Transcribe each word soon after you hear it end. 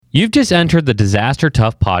You've just entered the Disaster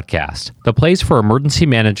Tough podcast, the place for emergency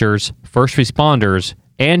managers, first responders,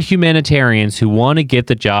 and humanitarians who want to get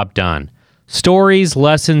the job done. Stories,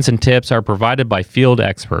 lessons, and tips are provided by field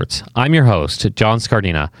experts. I'm your host, John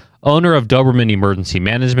Scardina, owner of Doberman Emergency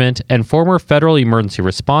Management and former federal emergency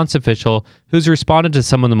response official who's responded to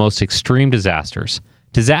some of the most extreme disasters.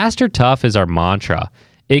 Disaster Tough is our mantra.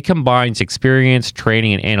 It combines experience,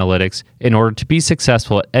 training, and analytics in order to be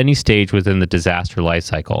successful at any stage within the disaster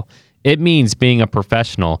lifecycle. It means being a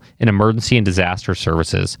professional in emergency and disaster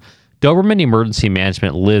services. Doberman Emergency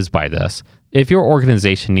Management lives by this. If your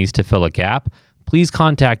organization needs to fill a gap, please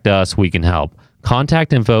contact us. We can help.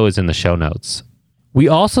 Contact info is in the show notes. We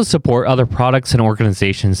also support other products and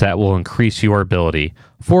organizations that will increase your ability.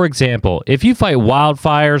 For example, if you fight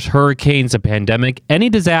wildfires, hurricanes, a pandemic, any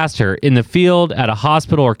disaster in the field, at a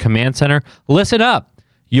hospital or command center, listen up.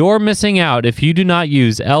 You're missing out if you do not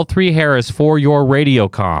use L3 Harris for your radio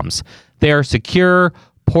comms. They are secure,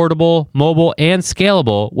 portable, mobile, and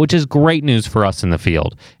scalable, which is great news for us in the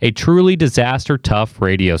field. A truly disaster-tough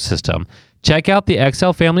radio system. Check out the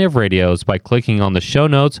XL family of radios by clicking on the show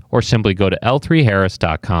notes or simply go to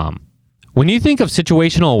l3harris.com. When you think of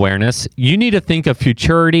situational awareness, you need to think of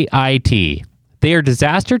Futurity IT. They are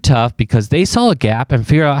disaster tough because they saw a gap and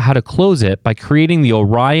figured out how to close it by creating the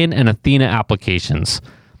Orion and Athena applications.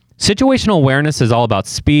 Situational awareness is all about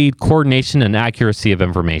speed, coordination, and accuracy of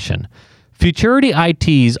information. Futurity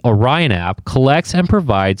IT's Orion app collects and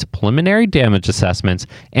provides preliminary damage assessments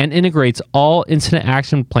and integrates all incident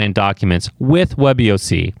action plan documents with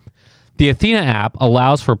WebEOC. The Athena app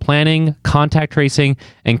allows for planning, contact tracing,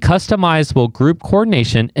 and customizable group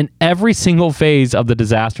coordination in every single phase of the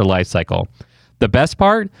disaster lifecycle. The best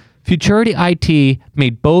part? Futurity IT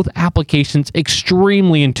made both applications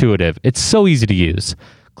extremely intuitive. It's so easy to use.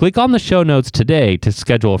 Click on the show notes today to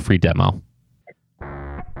schedule a free demo.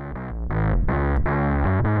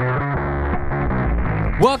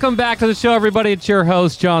 Welcome back to the show, everybody. It's your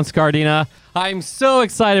host, John Scardina. I'm so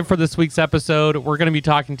excited for this week's episode. We're going to be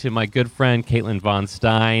talking to my good friend, Caitlin Von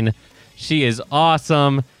Stein. She is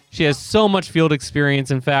awesome. She has so much field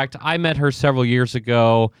experience. In fact, I met her several years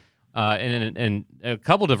ago in a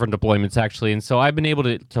couple different deployments, actually. And so I've been able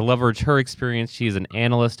to leverage her experience. She's an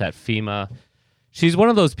analyst at FEMA. She's one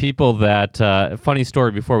of those people that, funny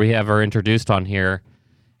story before we have her introduced on here,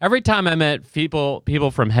 every time I met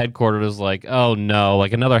people from headquarters was like, oh no,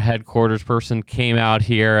 like another headquarters person came out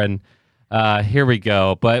here and here we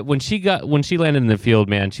go. But when she landed in the field,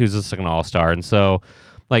 man, she was just like an all-star. And so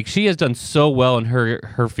like she has done so well in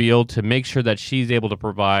her field to make sure that she's able to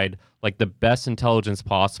provide like the best intelligence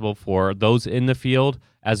possible for those in the field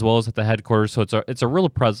as well as at the headquarters. So it's a real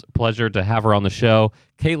pleasure to have her on the show.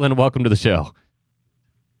 Caitlin, welcome to the show.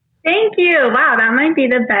 Thank you. Wow, that might be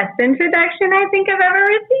the best introduction I think I've ever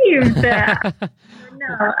received.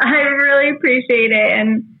 No, I really appreciate it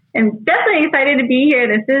and definitely excited to be here.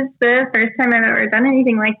 This is the first time I've ever done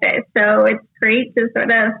anything like this. So it's great to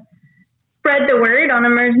sort of spread the word on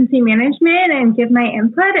emergency management and give my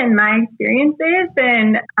input and my experiences.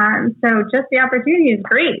 And so just the opportunity is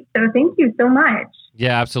great. So thank you so much.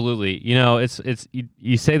 Yeah, absolutely. You know, it's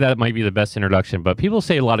you say that might be the best introduction, but people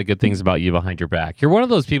say a lot of good things about you behind your back. You're one of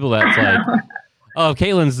those people that's like, oh, if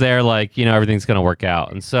Caitlin's there, like, you know, everything's going to work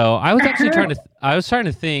out. And so I was actually trying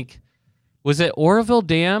to think, was it Oroville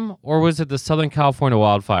Dam or was it the Southern California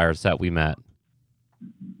wildfires that we met?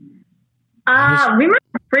 We were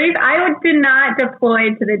brief. I did not deploy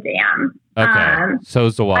to the dam. Okay, so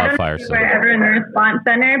it's the wildfires. I don't know if we were ever in the response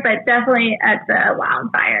center, but definitely at the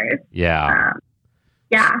wildfires. Yeah.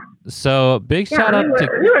 Yeah. So big shout out to...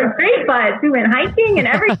 We were great buds. We wwent hiking and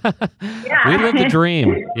everything. Yeah. We lived the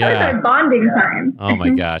dream. Yeah. That was our bonding time. Oh my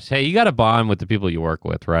gosh. Hey, you got to bond with the people you work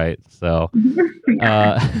with, right? So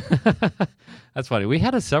that's funny. We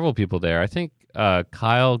had several people there. I think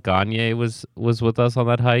Kyle Gagne was with us on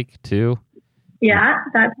that hike too. Yeah,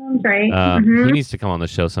 that sounds right. He needs to come on the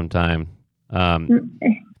show sometime. For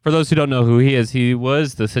those who don't know who he is, he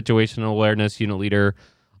was the situational awareness unit leader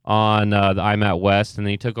on the IMAT West, and then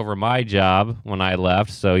he took over my job when I left,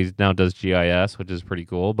 so he now does GIS, which is pretty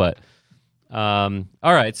cool. But all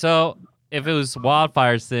right, so if it was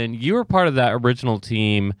wildfires, then you were part of that original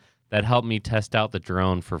team that helped me test out the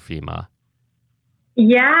drone for FEMA.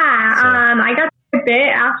 Yeah, I got a bit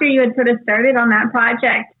after you had sort of started on that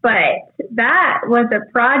project, but that was a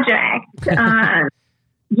project. And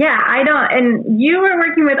you were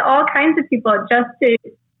working with all kinds of people just to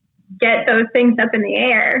get those things up in the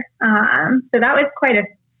air. So that was quite a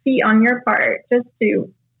feat on your part just to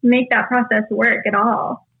make that process work at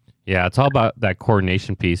all. Yeah, it's all about that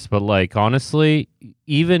coordination piece. But like, honestly,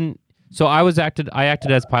 even So I acted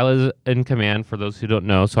as pilot in command for those who don't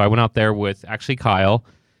know. So I went out there with actually Kyle,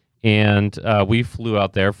 and we flew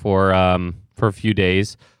out there for a few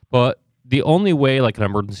days. But the only way like an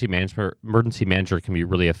emergency manager can be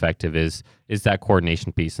really effective is that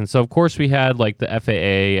coordination piece. And so of course we had like the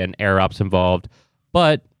FAA and Air Ops involved,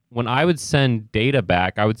 but when I would send data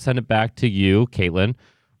back, I would send it back to you, Caitlin,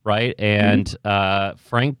 right? And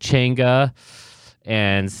Frank Changa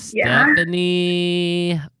and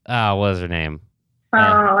Stephanie, what was her name?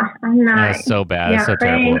 I'm not. That's so bad. It's so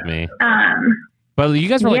terrible of me. But you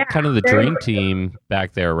guys were like kind of the dream team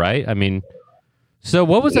back there, right? I mean, so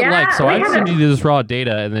what was it like? So I send you this raw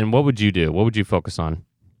data, and then what would you do? What would you focus on?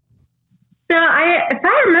 So if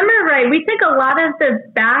I remember right, we took a lot of the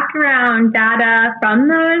background data from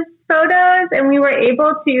those photos, and we were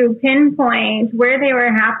able to pinpoint where they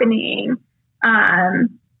were happening,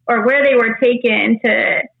 or where they were taken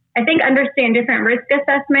to, I think, understand different risk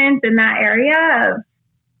assessments in that area of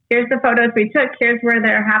here's the photos we took, here's where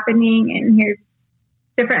they're happening, and here's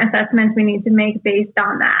different assessments we need to make based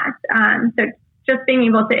on that. So just being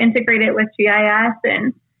able to integrate it with GIS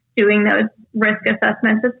and doing those risk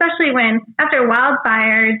assessments, especially when after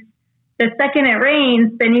wildfires, the second it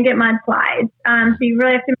rains, then you get mudslides. So you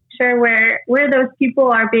really have to make sure where those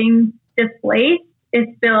people are being displaced is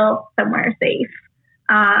still somewhere safe.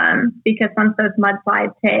 Because once those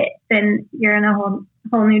mudslides hit, then you're in a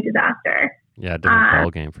whole new disaster. Yeah, different ball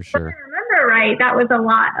game for sure. If I remember right, that was a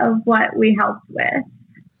lot of what we helped with.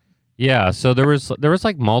 Yeah, so there was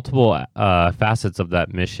like multiple facets of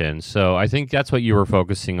that mission. So I think that's what you were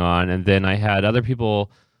focusing on, and then I had other people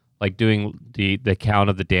like doing the count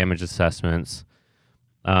of the damage assessments.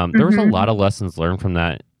 There was a lot of lessons learned from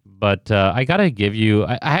that. But I gotta give you,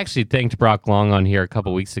 I actually thanked Brock Long on here a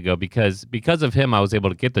couple weeks ago because of him I was able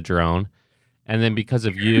to get the drone, and then because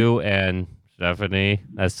of you and Stephanie,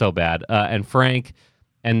 that's so bad, and Frank,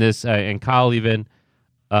 and this and Kyle even.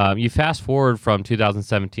 You fast forward from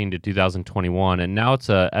 2017 to 2021, and now it's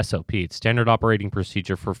a SOP. It's standard operating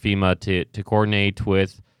procedure for FEMA to coordinate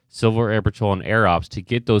with Civil Air Patrol and Air Ops to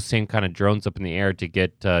get those same kind of drones up in the air to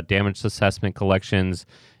get damage assessment collections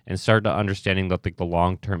and start to understanding the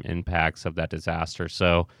long-term impacts of that disaster.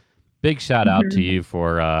 So big shout out to you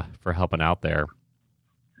for helping out there.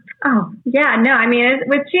 Oh, yeah. No, I mean,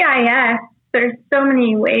 with GIS, there's so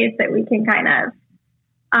many ways that we can kind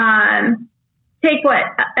of take what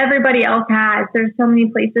everybody else has. There's so many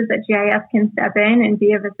places that GIS can step in and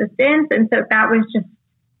be of assistance. And so that was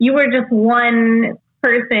you were just one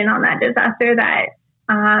person on that disaster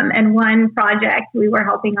and one project we were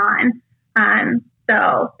helping on.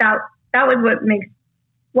 So that was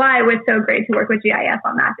why it was so great to work with GIS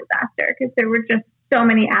on that disaster, because there were just so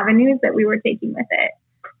many avenues that we were taking with it.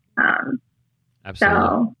 Absolutely.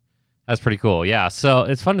 So, that's pretty cool. Yeah. So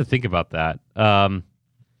it's fun to think about that.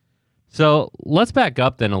 So let's back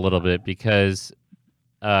up then a little bit, because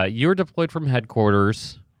you were deployed from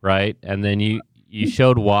headquarters, right? And then you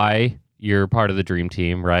showed why you're part of the dream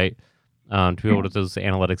team, right? To be able to put those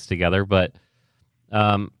analytics together. But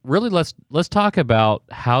really, let's talk about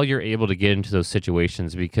how you're able to get into those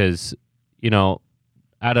situations, because out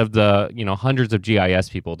of the hundreds of GIS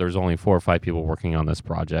people, there's only 4 or 5 people working on this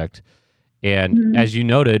project. And as you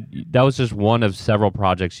noted, that was just one of several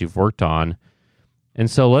projects you've worked on. And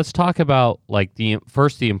so let's talk about the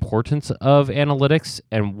importance of analytics,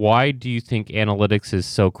 and why do you think analytics is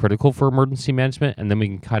so critical for emergency management? And then we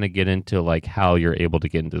can kind of get into how you're able to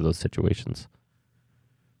get into those situations.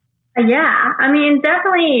 Yeah, I mean,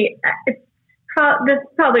 definitely, this is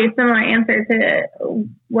probably a similar answer to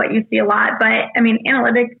what you see a lot, but I mean,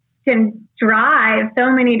 analytics can drive so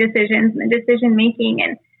many decisions and decision making,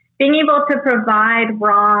 and being able to provide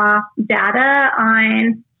raw data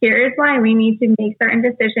on here's why we need to make certain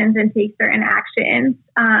decisions and take certain actions.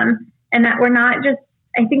 And that we're not just,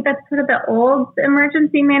 I think that's sort of the old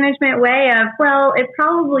emergency management way of, well, it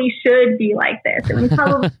probably should be like this, and we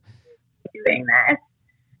probably should be doing this.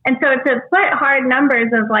 And so to put hard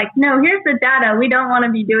numbers of no, here's the data, we don't want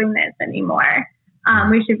to be doing this anymore.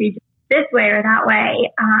 We should be doing this way or that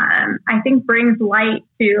way, I think brings light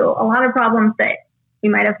to a lot of problems that you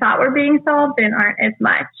might have thought were being solved and aren't as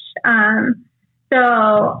much.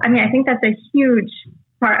 So, I mean, I think that's a huge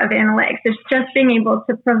part of analytics. It's just being able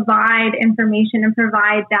to provide information and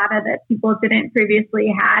provide data that people didn't previously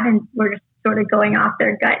had, and were just sort of going off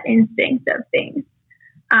their gut instinct of things.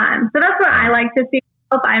 So that's what I like to see.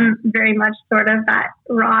 I'm very much sort of that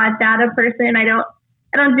raw data person. I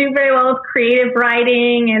don't do very well with creative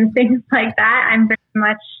writing and things like that. I'm very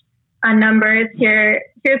much on numbers. Here's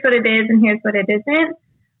what it is and here's what it isn't.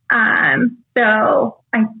 So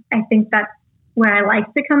I think that's where I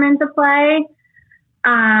like to come into play.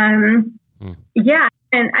 Yeah.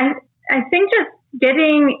 And I think just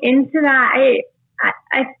getting into that,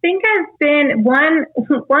 I think I've been one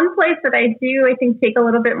place that I think take a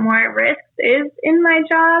little bit more risks is in my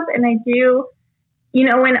job. And I do,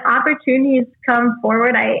 when opportunities come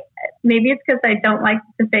forward, maybe it's because I don't like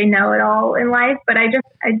to say no at all in life, but I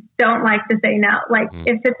don't like to say no. Like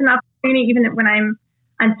if it's an opportunity, even when I'm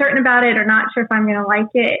uncertain about it or not sure if I'm going to like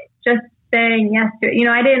it, just saying yes to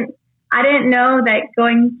it. I didn't know that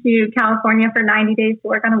going to California for 90 days to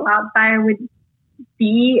work on a wildfire would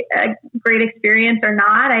be a great experience or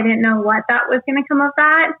not. I didn't know what that was going to come of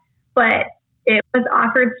that, but it was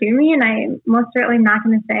offered to me, and I'm most certainly not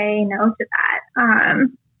going to say no to that.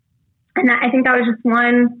 And I think that was just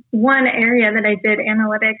one area that I did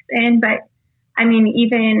analytics in. But I mean,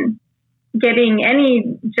 even getting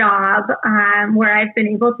any job where I've been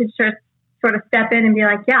able to just sort of step in and be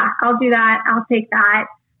like, yeah, I'll do that. I'll take that.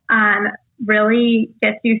 Really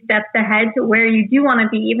gets you steps ahead to where you do want to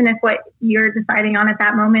be, even if what you're deciding on at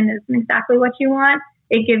that moment isn't exactly what you want.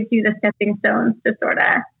 It gives you the stepping stones to sort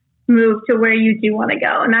of move to where you do want to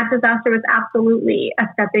go. And that disaster was absolutely a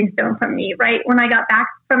stepping stone for me. Right when I got back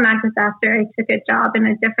from that disaster, I took a job in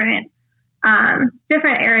a different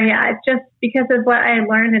area, just because of what I had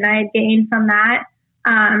learned and I had gained from that.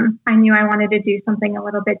 I knew I wanted to do something a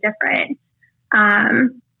little bit different.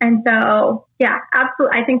 And so, yeah,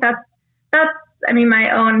 absolutely. I think that's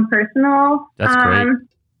my own personal take on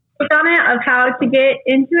it of how to get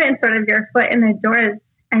into it and sort of your foot in the door is,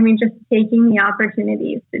 just taking the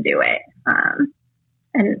opportunities to do it.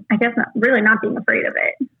 And I guess not being afraid of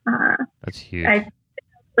it. That's huge.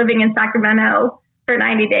 Living in Sacramento for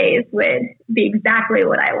 90 days would be exactly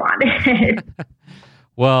what I wanted.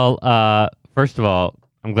 Well, first of all,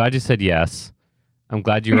 I'm glad you said yes. I'm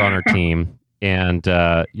glad you were on our team. And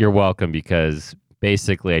you're welcome, because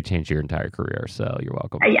basically I changed your entire career. So you're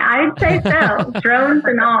welcome. Yeah, I'd say so. Drones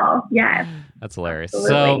and all. Yes. That's hilarious.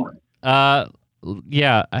 Absolutely. So,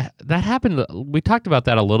 that happened. We talked about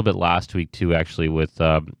that a little bit last week too, actually, with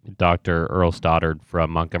Dr. Earl Stoddard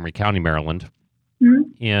from Montgomery County, Maryland.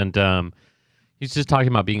 Mm-hmm. And he's just talking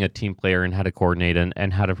about being a team player and how to coordinate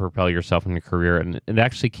and how to propel yourself in your career. And it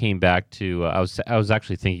actually came back to, I was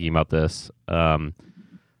actually thinking about this.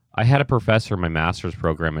 I had a professor in my master's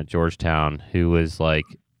program at Georgetown who was like,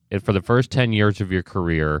 for the first 10 years of your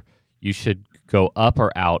career, you should go up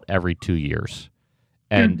or out every 2 years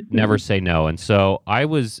and never say no. And so I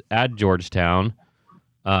was at Georgetown.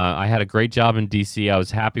 I had a great job in D.C. I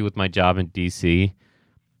was happy with my job in D.C.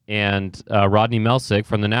 And Rodney Melsick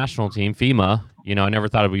from the national team, FEMA, I never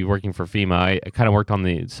thought I'd be working for FEMA. I kind of worked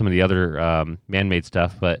on some of the other man-made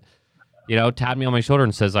stuff, but tapped me on my shoulder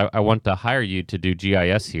and says, I want to hire you to do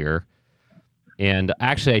GIS here. And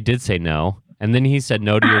actually, I did say no. And then he said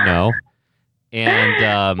no to your no.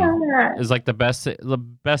 And it was like the best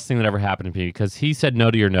thing that ever happened to me, because he said no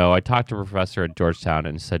to your no. I talked to a professor at Georgetown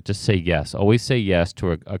and said, just say yes. Always say yes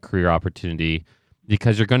to a career opportunity,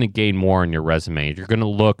 because you're going to gain more in your resume. You're going to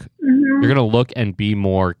look and be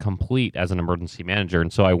more complete as an emergency manager.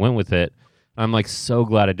 And so I went with it. I'm like so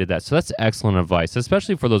glad I did that. So that's excellent advice,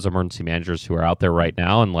 especially for those emergency managers who are out there right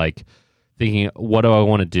now and like thinking, what do I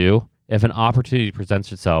want to do? If an opportunity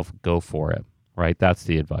presents itself, go for it. Right? That's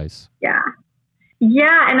the advice. Yeah.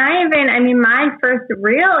 Yeah. And my first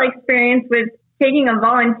real experience was taking a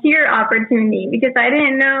volunteer opportunity, because I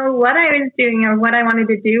didn't know what I was doing or what I wanted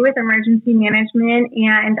to do with emergency management.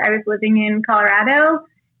 And I was living in Colorado,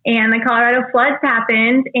 and the Colorado floods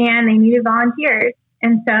happened and they needed volunteers.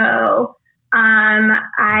 And so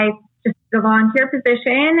I just took a volunteer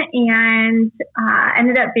position and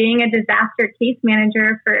ended up being a disaster case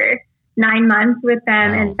manager for 9 months with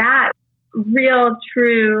them. Wow. And that real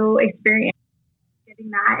true experience, getting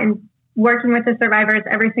that and working with the survivors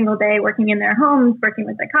every single day, working in their homes, working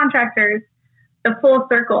with the contractors, the full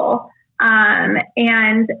circle.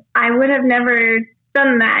 And I would have never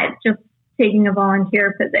done that just taking a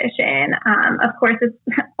volunteer position. Of course, it's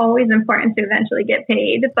always important to eventually get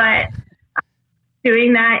paid, but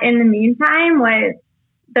doing that in the meantime was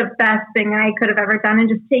the best thing I could have ever done. And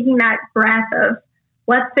just taking that breath of,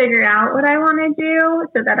 let's figure out what I want to do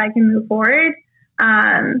so that I can move forward.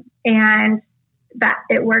 And that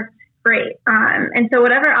it worked great. And so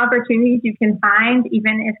whatever opportunities you can find,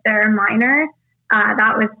 even if they're minor,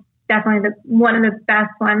 that was definitely one of the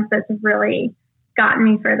best ones that's really gotten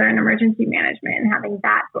me further in emergency management, and having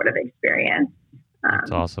that sort of experience.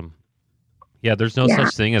 That's awesome. Yeah, there's no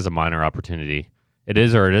such thing as a minor opportunity. It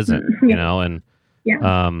is or it isn't, and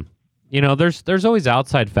there's always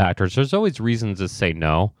outside factors. There's always reasons to say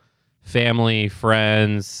no. family,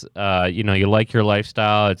 friends, you like your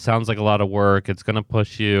lifestyle. It sounds like a lot of work. It's going to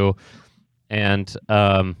push you. And,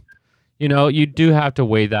 you do have to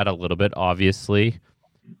weigh that a little bit, obviously.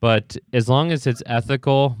 But as long as it's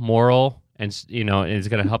ethical, moral, and, it's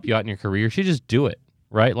going to help you out in your career, you should just do it,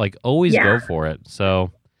 right? Like, always go for it.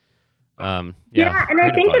 So, and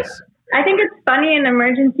I think it's funny in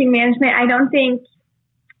emergency management. I don't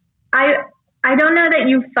know that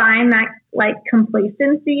you find that like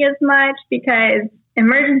complacency as much, because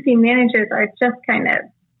emergency managers are just kind of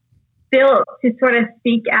built to sort of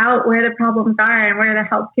seek out where the problems are and where the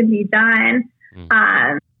help can be done.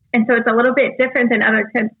 And so it's a little bit different than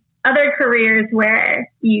other careers where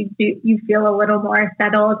you feel a little more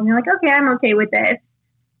settled and you're like, okay, I'm okay with this.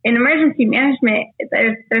 In emergency management,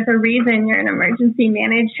 there's a reason you're an emergency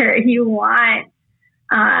manager. You want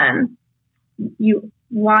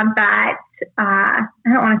that, I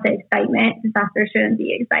don't want to say excitement. Disaster shouldn't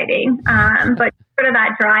be exciting. But sort of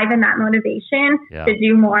that drive and that motivation to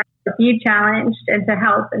do more, to be challenged and to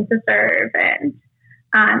help and to serve. And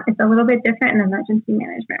it's a little bit different in the emergency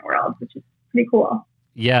management world, which is pretty cool.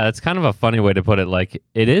 Yeah, it's kind of a funny way to put it. Like,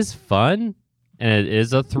 it is fun and it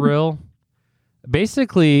is a thrill.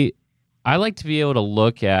 Basically, I like to be able to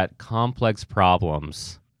look at complex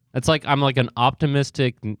problems. It's like I'm like an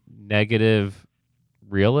optimistic, negative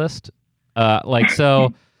realist.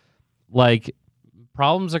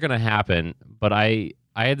 Problems are going to happen, but I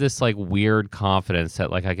had this like weird confidence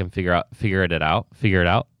that like I can figure it out.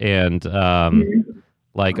 And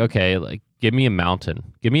okay, like give me a mountain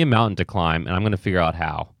to climb and I'm going to figure out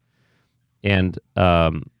how. And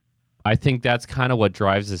I think that's kind of what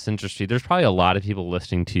drives this industry. There's probably a lot of people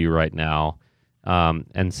listening to you right now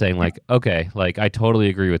and saying like, okay, like I totally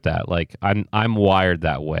agree with that. Like I'm wired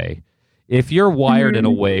that way. If you're wired in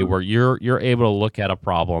a way where you're able to look at a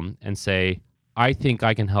problem and say, I think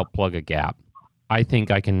I can help plug a gap. I think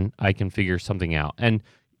I can figure something out. And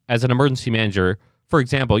as an emergency manager, for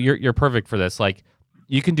example, you're perfect for this. Like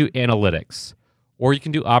you can do analytics, or you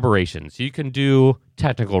can do operations. You can do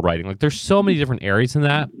technical writing. Like there's so many different areas in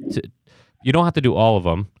that. You don't have to do all of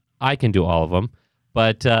them. I can do all of them,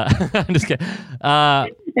 but I'm just kidding. But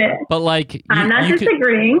like, I'm not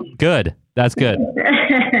disagreeing. Good. That's good.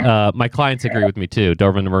 My clients agree with me too.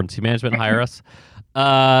 Doberman Emergency Management, hire us.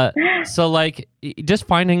 So like, just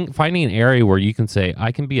finding an area where you can say,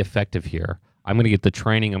 I can be effective here. I'm going to get the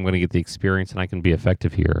training. I'm going to get the experience, and I can be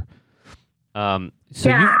effective here.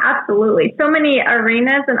 Absolutely. So many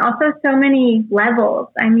arenas and also so many levels.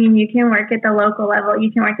 I mean, you can work at the local level.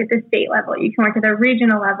 You can work at the state level. You can work at the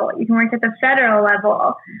regional level. You can work at the federal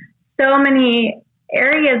level. So many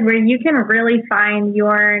areas where you can really find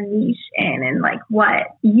your niche and like what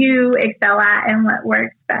you excel at and what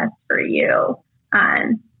works best for you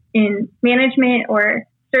in management or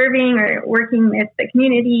serving or working with the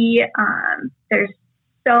community. There's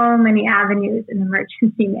so many avenues in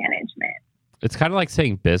emergency management. It's kind of like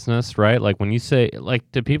saying business, right? Like when you say, like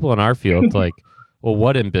to people in our field, like, well,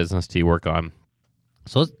 what in business do you work on?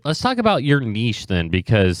 So let's talk about your niche then,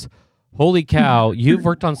 because holy cow, you've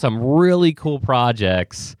worked on some really cool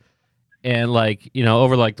projects, and like,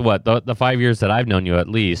 over like the 5 years that I've known you at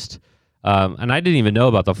least. And I didn't even know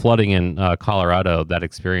about the flooding in Colorado, that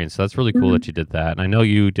experience. So that's really cool that you did that. And I know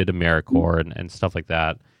you did AmeriCorps and stuff like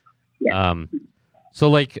that. Yeah. So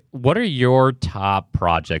like, what are your top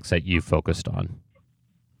projects that you focused on?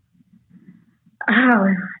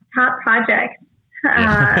 Oh, top projects.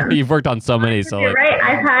 You've worked on so many. So you're right.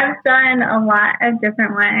 I have done a lot of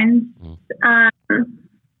different ones. I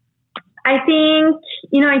think,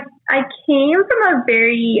 I came from a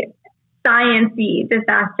very sciencey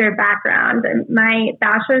disaster background. My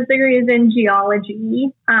bachelor's degree is in geology.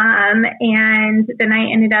 And then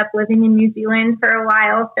I ended up living in New Zealand for a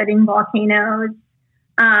while studying volcanoes.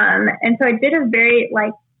 And so I did a very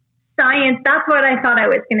science. That's what I thought I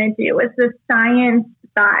was going to do, was the science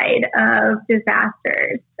side of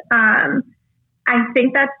disasters. I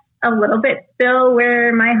think that's a little bit still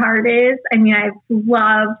where my heart is. I mean, I've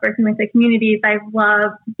loved working with the communities. I've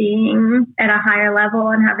loved being at a higher level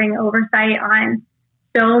and having oversight on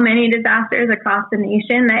so many disasters across the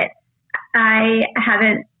nation that I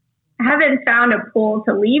haven't found a pull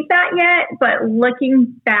to leave that yet. But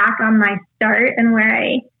looking back on my start and where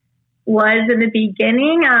I was in the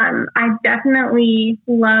beginning, I definitely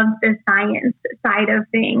love the science side of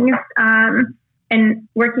things. And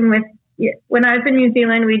working with, when I was in New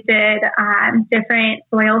Zealand, we did different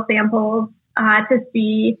soil samples to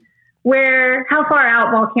see how far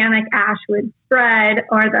out volcanic ash would spread,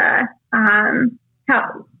 or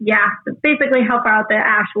basically how far out the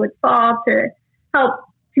ash would fall to help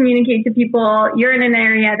communicate to people, you're in an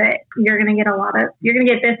area that you're going to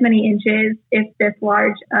get this many inches if this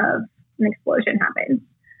large of an explosion happens,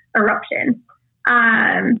 eruption.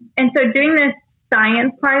 And so doing this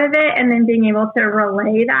science part of it and then being able to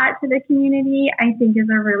relay that to the community, I think is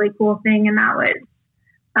a really cool thing. And that was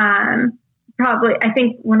probably, I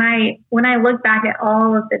think when I look back at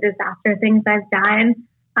all of the disaster things I've done,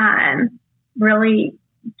 really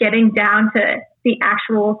getting down to the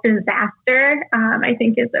actual disaster, I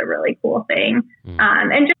think is a really cool thing.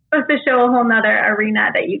 And just goes to show a whole nother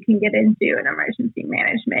arena that you can get into in emergency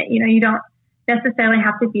management. You know, you don't necessarily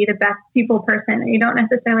have to be the best people person. You don't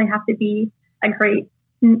necessarily have to be a great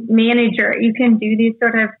manager. You can do these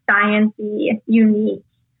sort of sciencey, unique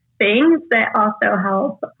things that also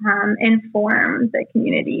help inform the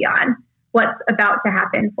community on what's about to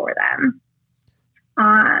happen for them. So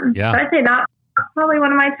I'd say that's probably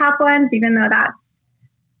one of my top ones, even though that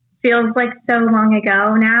feels like so long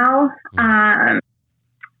ago now.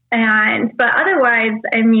 But otherwise,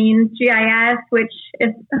 I mean, GIS, which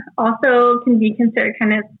is also can be considered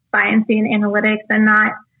kind of sciencey and analytics and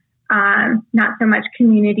not so much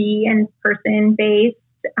community and person based.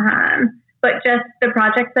 But just the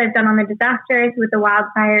projects I've done on the disasters with the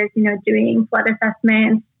wildfires, you know, doing flood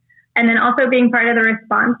assessments, and then also being part of the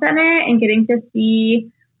response center and getting to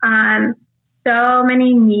see so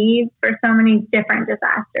many needs for so many different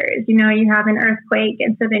disasters. You know, you have an earthquake,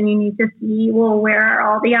 and so then you need to see, well, where are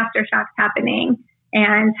all the aftershocks happening?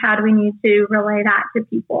 And how do we need to relay that to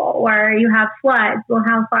people? Or you have floods. Well,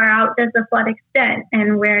 how far out does the flood extend?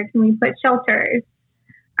 And where can we put shelters?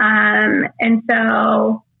 And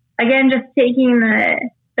so, again, just taking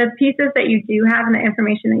the pieces that you do have and the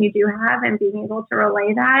information that you do have and being able to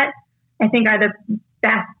relay that, I think are the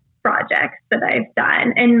best projects that I've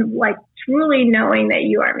done. And like truly knowing that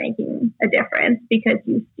you are making a difference because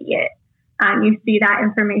you see it. You see that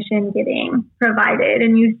information getting provided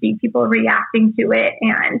and you see people reacting to it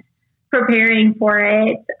and preparing for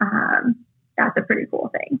it. That's a pretty cool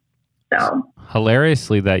thing. So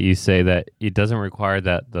hilariously that you say that it doesn't require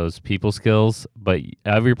those people skills, but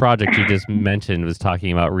every project you just mentioned was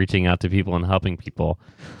talking about reaching out to people and helping people.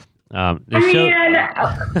 Yeah, no,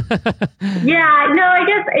 I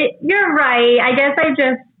guess you're right.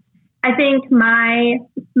 I think my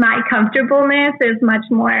comfortableness is much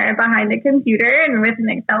more behind the computer and with an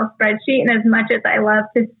Excel spreadsheet. And as much as I love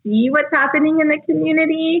to see what's happening in the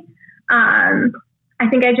community, I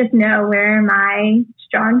think I just know where my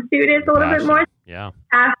strong suit is a little bit more. Yeah.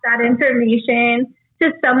 Pass that information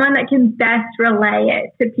to someone that can best relay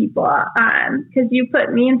it to people. Because you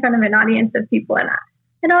put me in front of an audience of people, and I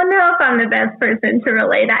don't know if I'm the best person to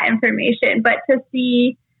relay that information, but to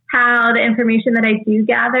see how the information that I do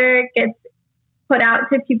gather gets put out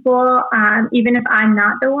to people, even if I'm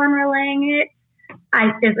not the one relaying it,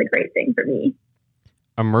 is a great thing for me.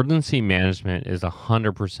 Emergency management is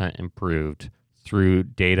 100% improved through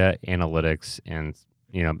data analytics and,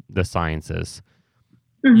 you know, the sciences.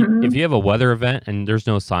 Mm-hmm. If you have a weather event and there's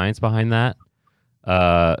no science behind that,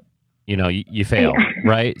 you know, you fail,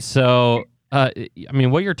 right? So, I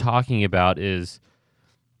mean, what you're talking about is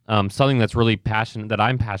something that's really that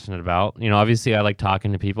I'm passionate about. You know, obviously I like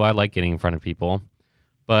talking to people. I like getting in front of people,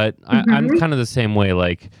 but I'm kind of the same way.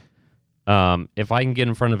 Like, if I can get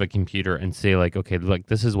in front of a computer and say like, okay, like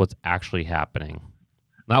this is what's actually happening,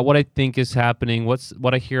 not what I think is happening,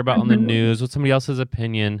 what I hear about on the news, what somebody else's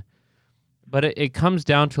opinion, but it comes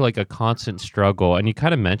down to like a constant struggle. And you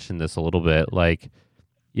kind of mentioned this a little bit, like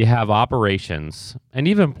you have operations and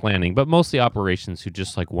even planning, but mostly operations who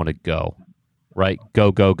just like want to go. Right?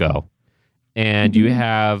 Go. And you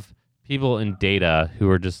have people in data who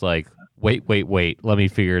are just like, wait, let me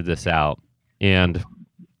figure this out. And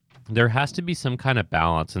there has to be some kind of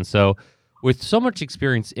balance. And so with so much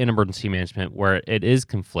experience in emergency management where it is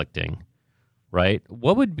conflicting, right?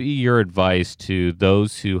 What would be your advice to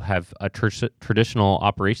those who have a traditional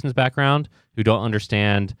operations background, who don't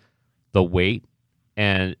understand the weight?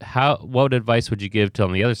 And what advice would you give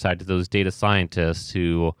on the other side to those data scientists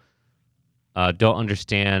who don't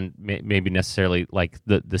understand maybe necessarily like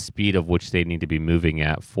the speed of which they need to be moving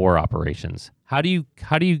at for operations?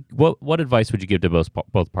 What advice would you give to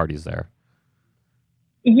both parties there?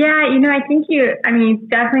 Yeah, you know, I think you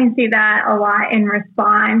definitely see that a lot in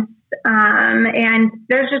response. And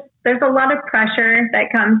there's a lot of pressure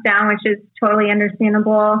that comes down, which is totally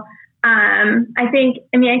understandable. I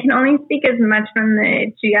can only speak as much from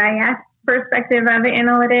the GIS perspective of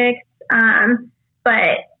analytics.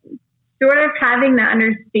 But sort of having the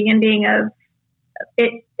understanding of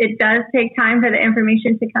it does take time for the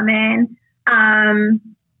information to come in,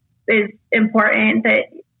 is important. That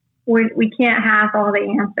we can't have all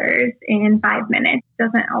the answers in 5 minutes. It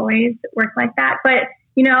doesn't always work like that. But,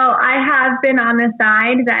 you know, I have been on the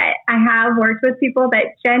side that I have worked with people that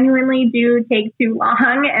genuinely do take too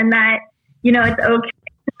long, and that, you know, it's okay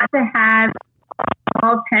not to have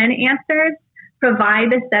all 10 answers.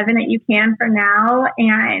 Provide the 7 that you can for now,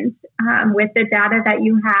 and with the data that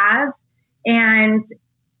you have, and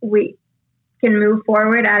we can move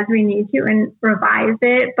forward as we need to and revise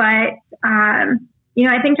it. But, you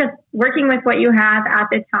know, I think just working with what you have at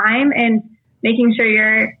the time and making sure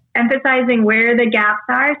you're emphasizing where the gaps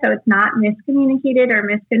are so it's not miscommunicated or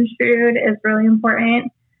misconstrued is really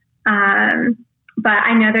important. But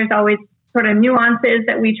I know there's always sort of nuances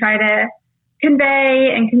that we try to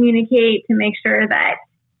convey and communicate to make sure that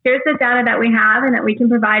here's the data that we have and that we can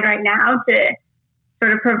provide right now to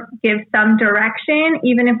sort of give some direction,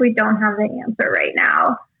 even if we don't have the answer right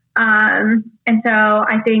now. And so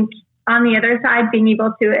I think on the other side, being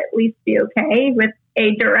able to at least be okay with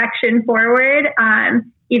a direction forward,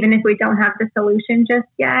 even if we don't have the solution just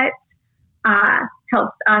yet,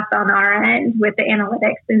 helps us on our end with the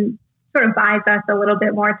analytics and sort of buys us a little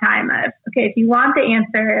bit more time of, okay, if you want the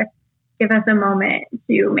answer, give us a moment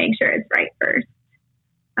to make sure it's right first.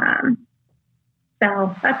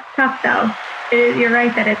 So that's tough, though. You're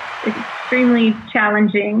right that it's extremely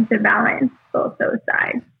challenging to balance both those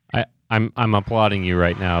sides. I'm applauding you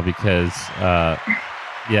right now because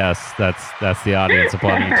yes, that's the audience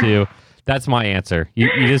applauding too. That's my answer.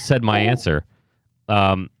 You just said my answer.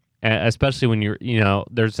 Especially when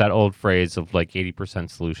there's that old phrase of like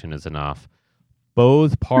 80% solution is enough.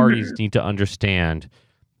 Both parties need to understand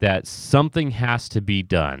that something has to be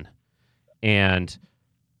done. And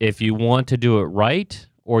if you want to do it right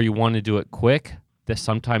or you want to do it quick,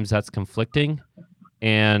 sometimes that's conflicting.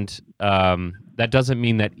 And that doesn't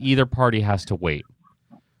mean that either party has to wait.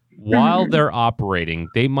 While they're operating,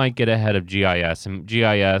 they might get ahead of GIS, and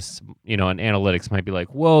GIS, and analytics might be like,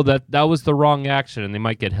 whoa, that was the wrong action, and they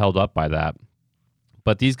might get held up by that.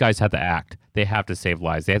 But these guys have to act. They have to save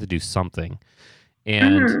lives. They have to do something.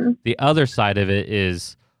 And the other side of it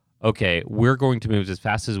is, okay, we're going to move as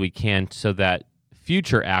fast as we can so that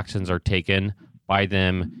future actions are taken by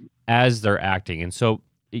them as they're acting. And so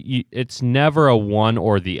it's never a one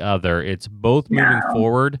or the other. It's both moving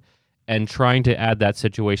forward and trying to add that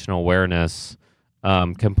situational awareness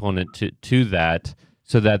component to that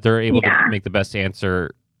so that they're able to make the best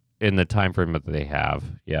answer in the time frame that they have.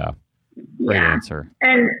 Yeah. Great answer.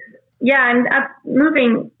 And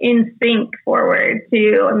moving in sync forward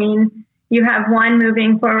too. I mean, you have one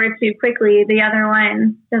moving forward too quickly. The other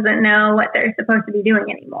one doesn't know what they're supposed to be doing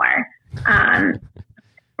anymore.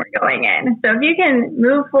 We're going in. So if you can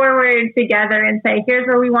move forward together and say, here's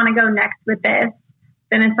where we want to go next with this,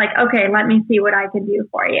 then it's like, okay, let me see what I can do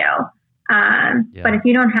for you. But if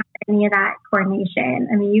you don't have any of that coordination,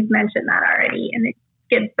 I mean, you've mentioned that already, and it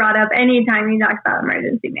gets brought up anytime you talk about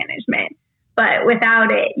emergency management. But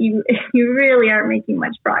without it, you really aren't making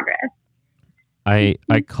much progress. I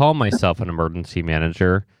call myself an emergency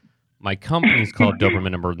manager. My company's called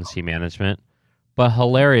Doberman Emergency Management. But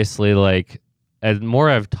hilariously, like, as more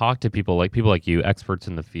I've talked to people like you, experts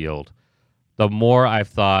in the field, the more I've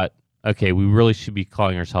thought, okay, we really should be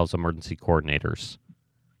calling ourselves emergency coordinators.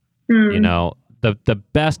 The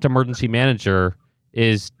best emergency manager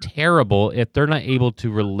is terrible if they're not able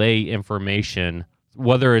to relay information,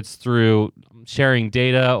 whether it's through sharing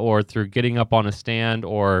data or through getting up on a stand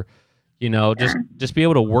or, just be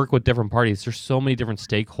able to work with different parties. There's so many different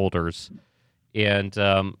stakeholders. And,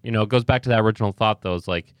 it goes back to that original thought, though, is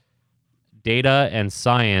like data and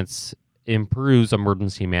science improves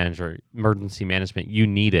emergency management. You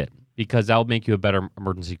need it because that'll make you a better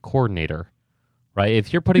emergency coordinator, right?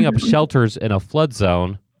 If you're putting up shelters in a flood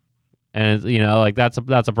zone and, that's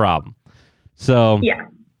a problem. So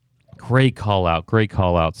great call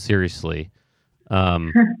out. Seriously.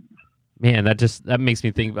 Man, that makes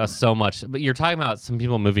me think about so much, but you're talking about some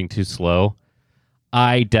people moving too slow.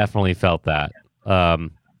 I definitely felt that.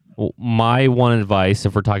 My one advice,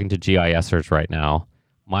 if we're talking to GISers right now,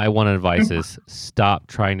 my one advice is stop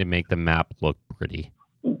trying to make the map look pretty.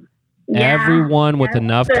 Everyone with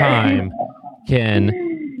enough time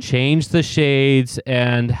can change the shades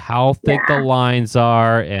and how thick the lines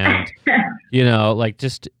are. And,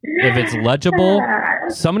 just if it's legible,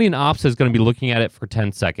 somebody in ops is going to be looking at it for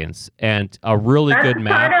 10 seconds. And a really good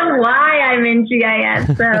map. That's part of why I'm in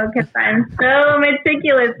GIS, though, because I'm so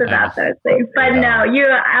meticulous about those things. But no, you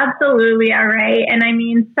absolutely are right. And I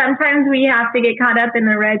mean, sometimes we have to get caught up in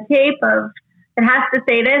the red tape of it has to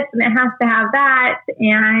say this and it has to have that.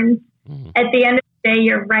 And at the end of day,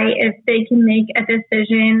 you're right. If they can make a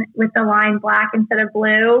decision with the line black instead of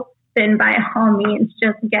blue, then by all means,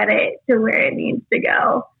 just get it to where it needs to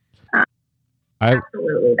go.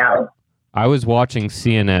 Absolutely. I was watching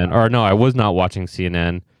CNN, or no, I was not watching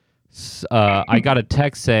CNN. I got a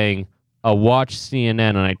text saying, watch CNN,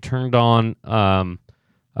 and I turned on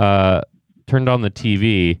the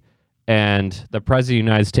TV, and the President of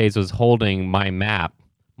the United States was holding my map,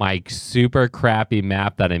 my super crappy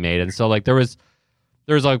map that I made. And so like there was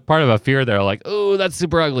like part of a fear there, like, oh, that's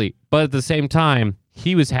super ugly. But at the same time,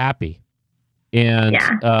 he was happy. And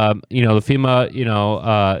the FEMA,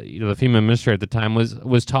 the FEMA administrator at the time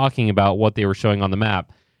was talking about what they were showing on the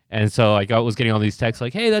map. And so I was getting all these texts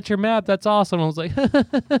like, hey, that's your map, that's awesome. I was like,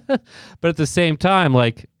 but at the same time,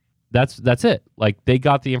 like that's it. Like they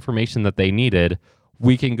got the information that they needed.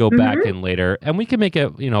 We can go back in later and we can make it,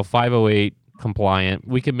 508 compliant.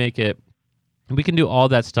 We can do all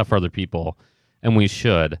that stuff for other people, and we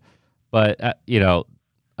should. But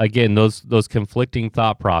again, those conflicting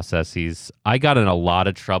thought processes. I got in a lot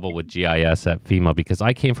of trouble with GIS at FEMA because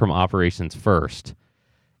I came from operations first.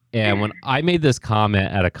 And when I made this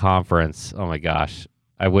comment at a conference, oh my gosh,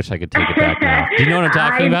 I wish I could take it back now. Do you know what I'm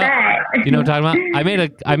talking about? Do you know what I'm talking about?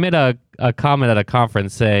 I made a comment at a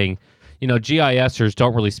conference saying, GISers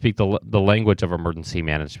don't really speak the language of emergency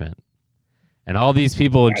management. And all these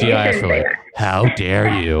people in GIS were like, how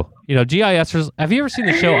dare you? GISers, have you ever seen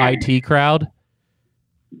the show IT Crowd?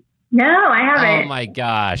 No, I haven't. Oh my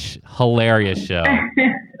gosh, hilarious show.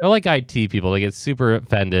 They're like IT people. They get super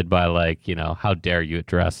offended by like, how dare you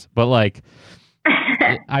address. But like,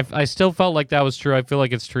 I still felt like that was true. I feel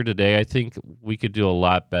like it's true today. I think we could do a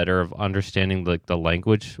lot better of understanding like the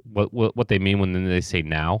language, what they mean when they say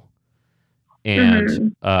now.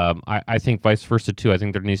 And I think vice versa too. I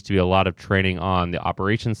think there needs to be a lot of training on the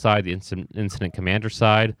operations side, the incident commander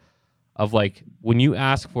side, of like when you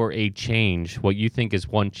ask for a change, what you think is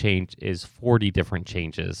one change is 40 different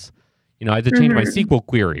changes. I had to change my SQL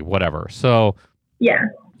query, whatever. So yeah,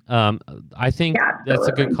 I think that's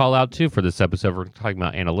a good call out too for this episode. We're talking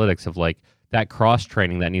about analytics of like that cross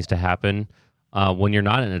training that needs to happen when you're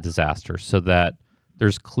not in a disaster, so that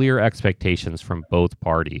there's clear expectations from both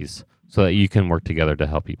parties, so that you can work together to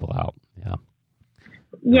help people out. Yeah.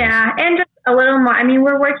 Yeah, and just a little more. I mean,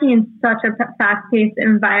 we're working in such a fast-paced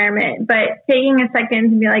environment, but taking a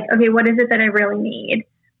second to be like, okay, what is it that I really need?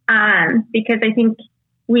 Because I think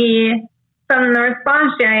from the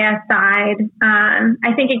response GIS side,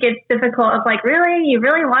 I think it gets difficult of like, really? You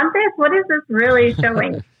really want this? What is this really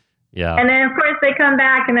showing? Yeah. And then, of course, they come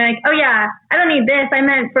back and they're like, oh, yeah, I don't need this. I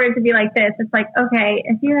meant for it to be like this. It's like, okay,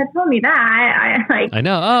 if you had told me that, I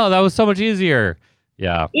know. Oh, that was so much easier.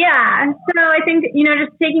 Yeah. Yeah. So I think,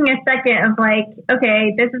 just taking a second of like,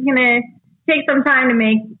 okay, this is going to take some time to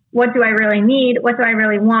make what do I really need? What do I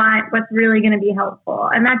really want? What's really going to be helpful?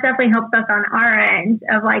 And that definitely helps us on our end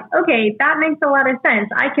of like, okay, that makes a lot of sense.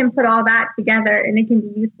 I can put all that together and it can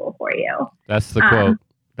be useful for you. That's the quote.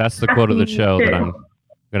 That's the quote of the show that I'm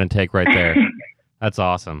going to take right there. That's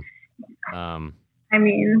awesome. I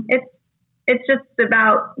mean, it's just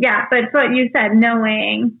about, but it's what you said,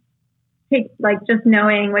 just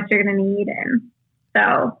knowing what you're going to need. And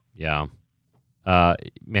so. Yeah.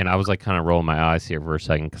 Man, I was like kind of rolling my eyes here for a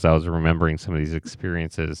second because I was remembering some of these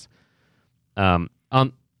experiences. To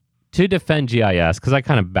defend GIS, because I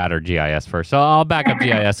kind of battered GIS first. So I'll back up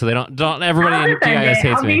GIS so they don't everybody in GIS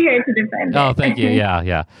hates me. I'll be here to defend it. Oh, thank you.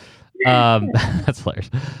 Yeah. That's hilarious.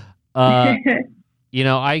 I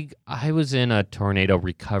was in a tornado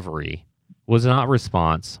recovery, was not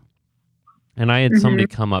response. And I had somebody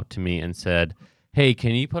come up to me and said, hey,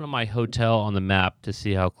 can you put my hotel on the map to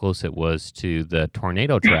see how close it was to the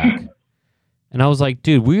tornado track? And I was like,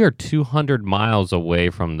 dude, we are 200 miles away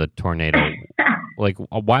from the tornado. Like,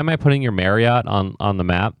 why am I putting your Marriott on the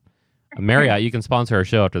map? Marriott, you can sponsor our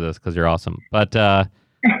show after this because you're awesome. But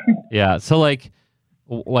yeah, so like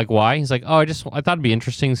why? He's like, oh, I thought it'd be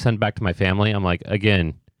interesting to send back to my family. I'm like,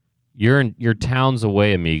 again, your town's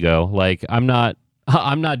away, amigo. Like, I'm not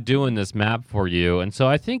doing this map for you. And so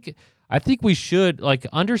I think we should, like,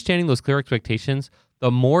 understanding those clear expectations.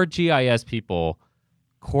 The more GIS people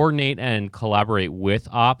coordinate and collaborate with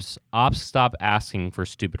ops stop asking for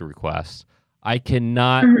stupid requests. I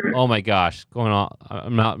cannot. Oh my gosh, going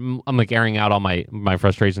on. I'm like airing out all my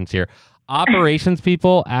frustrations here. Operations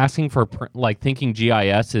people asking for thinking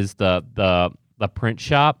GIS is the print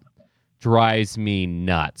shop drives me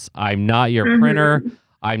nuts. I'm not your printer.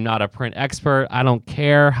 I'm not a print expert. I don't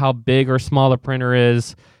care how big or small the printer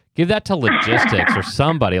is. Give that to logistics or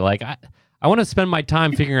somebody. Like I want to spend my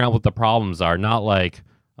time figuring out what the problems are, not like,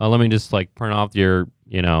 let me just like print off your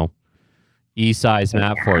E-size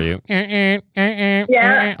map for you. Yeah.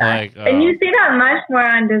 Like, And you see that much more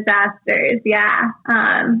on disasters. Yeah.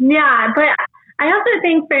 But I also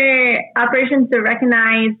think for operations to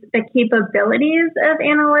recognize the capabilities of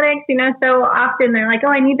analytics, so often they're like, oh,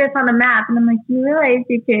 I need this on a map. And I'm like, you realize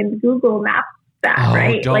you can Google Map that,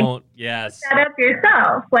 right? Yes. Set up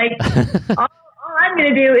yourself. Like, all I'm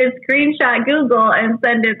going to do is screenshot Google and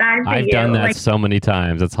send it back to you. I've done that so many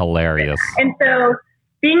times. It's hilarious. And so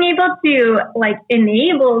being able to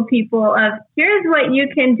enable people of here's what you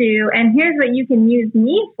can do and here's what you can use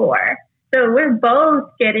me for. So we're both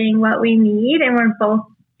getting what we need and we're both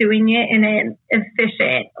doing it in an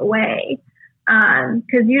efficient way.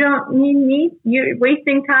 Because you're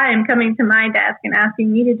wasting time coming to my desk and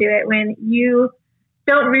asking me to do it when you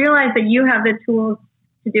don't realize that you have the tools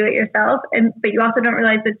to do it yourself. But you also don't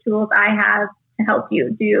realize the tools I have to help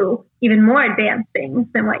you do even more advanced things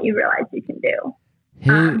than what you realize you can do.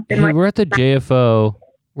 Hey, we're at the JFO.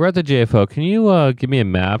 Can you give me a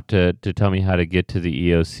map to tell me how to get to the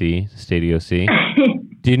EOC, State EOC?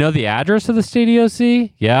 Do you know the address of the State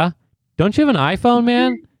EOC? Yeah? Don't you have an iPhone,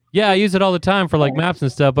 man? Yeah, I use it all the time for maps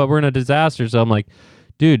and stuff, but we're in a disaster. So I'm like,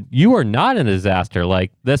 dude, you are not in a disaster.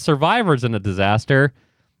 Like, the survivor's in a disaster.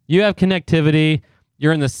 You have connectivity.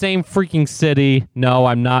 You're in the same freaking city. No,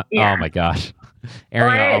 I'm not. Yeah. Oh, my gosh.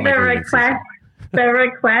 Ariel, the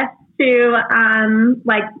request to,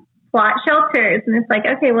 plot shelters. And it's like,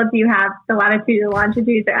 okay, well, do you have the latitude or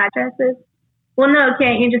longitude or addresses? Well, no,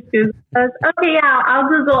 can't you just Google those? Okay, yeah, I'll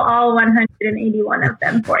Google all 181 of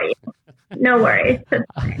them for you. No worries.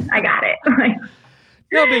 I got it.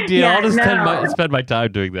 No big deal. I'll just spend my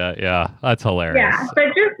time doing that. Yeah, that's hilarious. Yeah, but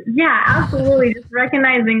absolutely. Just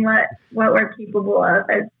recognizing what we're capable of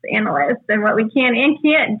as analysts and what we can and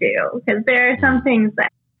can't do. Because there are some things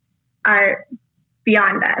that are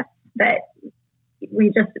beyond us that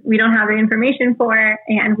we don't have the information for,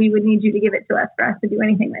 and we would need you to give it to us for us to do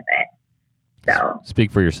anything with it. So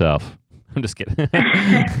speak for yourself. I'm just kidding.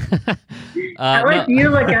 I'll let you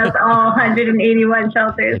look up all 181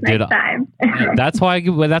 shelters next time. That's why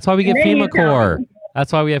we get FEMA Corps.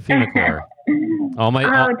 That's why we have FEMA Corps.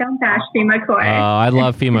 Don't bash FEMA Corps. I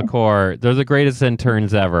love FEMA Corps. They're the greatest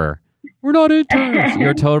interns ever. We're not interns.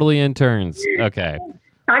 You're totally interns. Okay.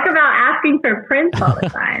 Talk about asking for prints all the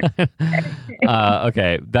time.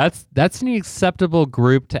 Okay, that's an acceptable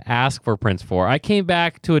group to ask for prints for. I came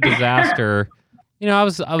back to a disaster. I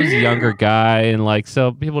was a younger guy, and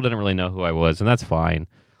so people didn't really know who I was, and that's fine.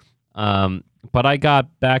 But I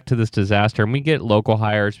got back to this disaster, and we get local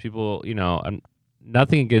hires. People, I'm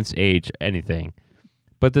nothing against age, anything.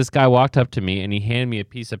 But this guy walked up to me, and he handed me a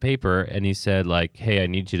piece of paper, and he said, hey, I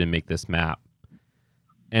need you to make this map.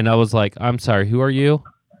 And I was like, I'm sorry, who are you?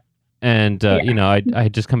 And, I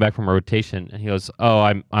had just come back from a rotation, and he goes, oh,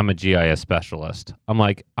 I'm a GIS specialist. I'm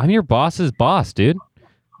like, I'm your boss's boss, dude.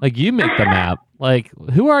 You make the map.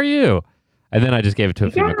 Who are you? And then I just gave it to a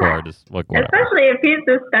FEMA Corps. Just whatever. Especially if he's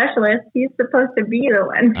the specialist, he's supposed to be the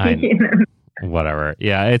one making them. Whatever.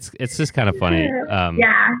 Yeah, it's just kind of funny.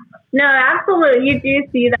 Yeah. No, absolutely. You do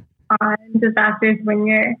see that on disasters when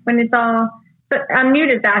it's all new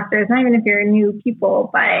disasters, not even if you're new people,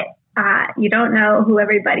 but you don't know who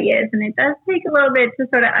everybody is. And it does take a little bit to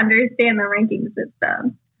sort of understand the ranking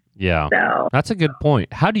system. Yeah. So that's a good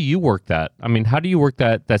point. How do you work that? I mean, how do you work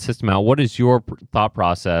that system out? What is your thought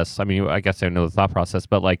process? I mean, I guess I know the thought process,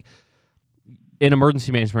 but in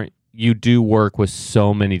emergency management, you do work with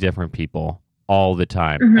so many different people all the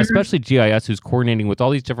time, especially GIS, who's coordinating with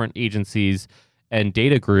all these different agencies and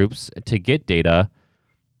data groups to get data.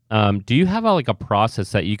 Do you have a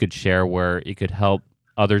process that you could share where it could help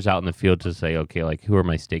others out in the field to say, okay, who are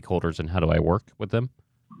my stakeholders and how do I work with them?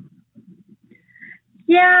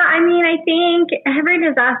 Yeah, I mean, I think every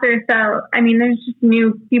disaster, there's just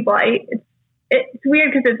new people. It's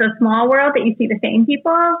weird because it's a small world that you see the same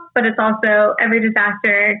people, but it's also every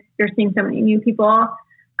disaster, you're seeing so many new people.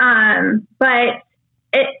 But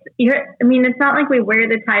it's not like we wear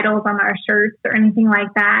the titles on our shirts or anything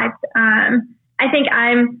like that. I think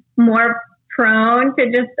I'm more prone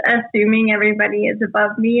to just assuming everybody is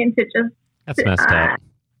above me and to just... That's messed up.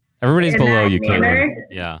 Everybody's below you, Caitlin.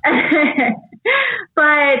 Yeah.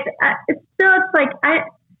 But it's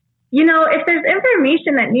if there's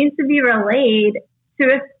information that needs to be relayed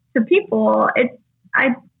to people,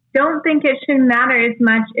 I don't think it should matter as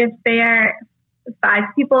much if they are 5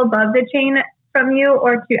 people above the chain from you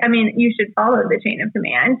or 2. I mean, you should follow the chain of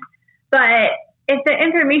command. But if the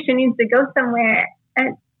information needs to go somewhere,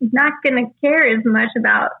 it's not going to care as much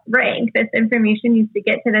about rank. This information needs to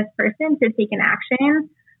get to this person to take an action.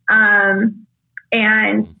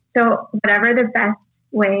 And so whatever the best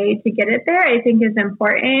way to get it there, I think is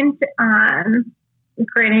important.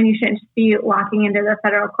 Granted, you shouldn't just be walking into the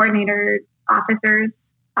federal coordinator officer's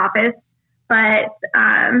office, but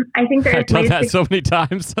I think there's I've done that so many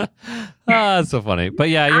times. It's so funny. But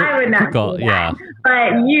yeah, I would not do that. Yeah.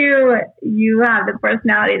 But you have the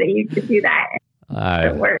personality that you could do that.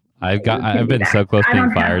 I've been so close to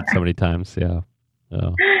being fired so many times. Yeah.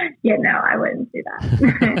 Oh. Yeah, no, I wouldn't do that. I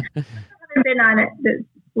haven't been on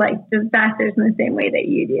disasters in the same way that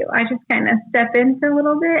you do. I just kind of step in for a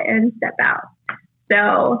little bit and step out.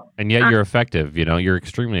 So, and yet you're effective. You're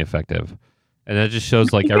extremely effective, and that just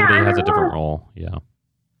shows everybody has a different role. Yeah.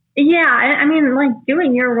 Yeah, I mean,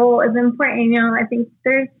 doing your role is important. I think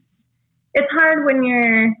it's hard when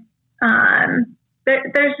you're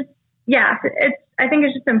I think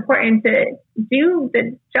it's just important to do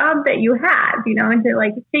the job that you have, and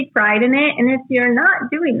to take pride in it. And if you're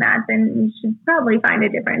not doing that, then you should probably find a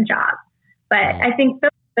different job. But I think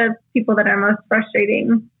the people that are most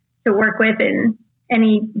frustrating to work with in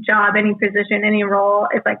any job, any position, any role,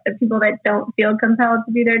 is the people that don't feel compelled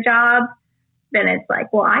to do their job. Then it's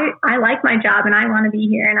well, I like my job and I want to be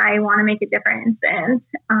here and I want to make a difference. And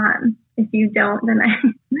if you don't, then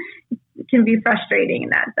it can be frustrating in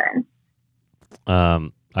that sense.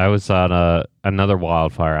 I was on another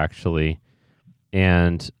wildfire actually,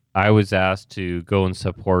 and I was asked to go and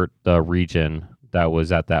support the region that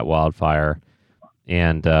was at that wildfire.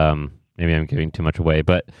 And maybe I'm giving too much away,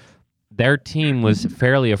 but their team was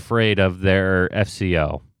fairly afraid of their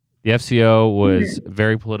FCO. The FCO was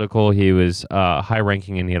very political. He was high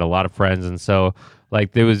ranking and he had a lot of friends. And so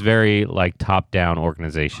there was very top down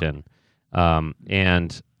organization.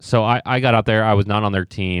 And so I got out there. I was not on their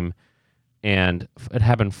team. And it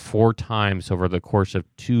happened 4 times over the course of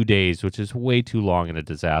 2 days, which is way too long in a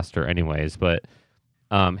disaster anyways. But,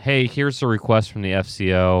 hey, here's the request from the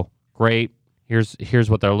FCO. Great. Here's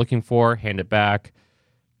what they're looking for. Hand it back.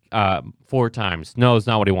 4 times. No, it's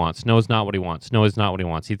not what he wants. No, it's not what he wants. No, it's not what he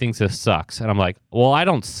wants. He thinks this sucks. And I'm like, well, I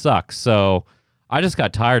don't suck. So I just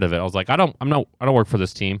got tired of it. I was like, I don't work for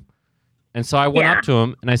this team. And so I went up to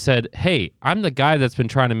him and I said, hey, I'm the guy that's been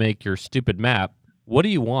trying to make your stupid map. What do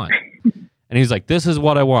you want? And he's like, this is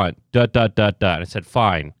what I want. ... And I said,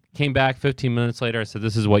 fine. Came back 15 minutes later. I said,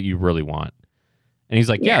 this is what you really want. And he's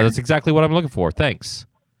like, yeah, that's exactly what I'm looking for. Thanks.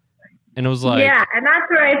 And it was like... Yeah, and that's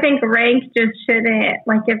where I think rank just shouldn't...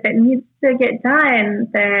 if it needs to get done,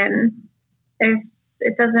 then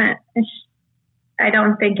it doesn't... I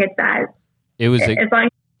don't think it's as... It was... As long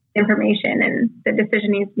as information and the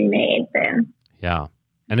decision needs to be made, then... Yeah.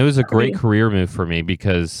 And it was a great career move for me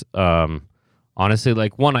because... honestly,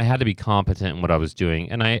 one, I had to be competent in what I was doing.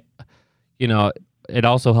 And it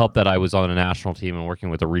also helped that I was on a national team and working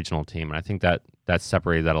with a regional team. And I think that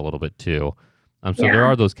separated that a little bit too. So there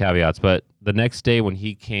are those caveats. But the next day when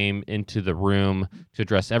he came into the room to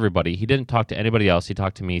address everybody, he didn't talk to anybody else. He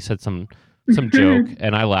talked to me, said some joke,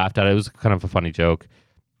 and I laughed at it. It was kind of a funny joke.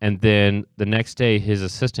 And then the next day, his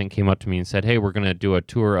assistant came up to me and said, hey, we're going to do a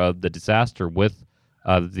tour of the disaster with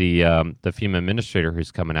the FEMA administrator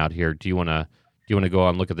who's coming out here. Do you want to go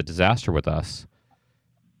and look at the disaster with us?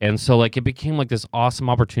 And so it became this awesome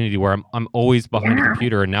opportunity where I'm always behind a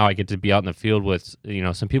computer, and now I get to be out in the field with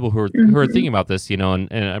some people who are thinking about this in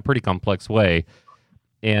a pretty complex way.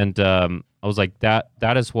 And I was like,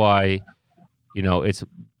 that is why it's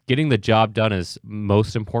getting the job done is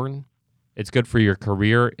most important. It's good for your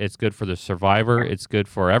career. It's good for the survivor. It's good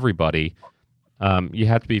for everybody. You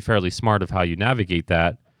have to be fairly smart of how you navigate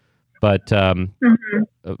that. But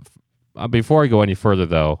before I go any further,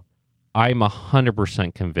 though, I'm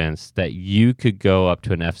 100% convinced that you could go up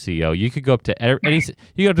to an FCO. You could go up to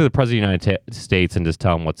you go up to the President of the United States and just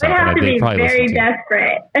tell them what's up. Have to be very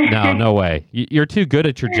desperate. No way. You're too good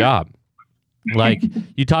at your job.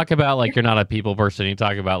 You talk about you're not a people person. You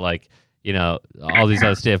talk about all these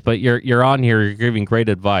other stuff, but you're on here. You're giving great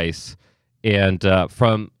advice, and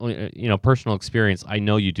from personal experience, I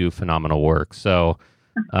know you do phenomenal work. So,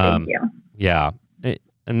 thank you. Yeah.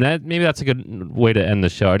 And maybe that's a good way to end the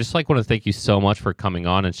show. I just want to thank you so much for coming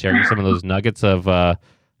on and sharing some of those nuggets of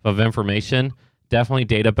information. Definitely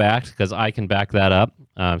data backed, because I can back that up.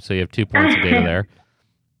 So you have 2 points of data there.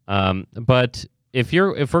 But if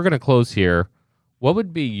we're going to close here, what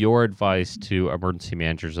would be your advice to emergency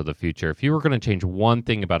managers of the future? If you were going to change one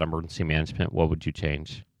thing about emergency management, what would you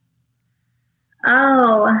change?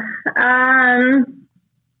 For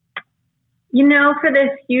the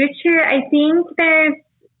future, I think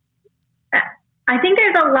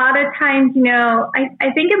there's a lot of times,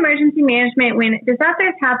 I think emergency management, when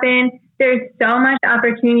disasters happen, there's so much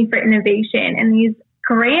opportunity for innovation, and these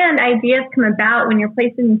grand ideas come about when you're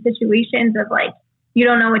placed in situations of you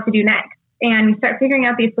don't know what to do next. And you start figuring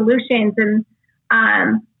out these solutions, and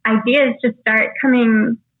ideas just start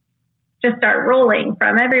rolling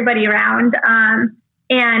from everybody around.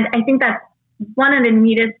 And I think that's one of the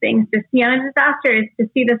neatest things to see on a disaster is to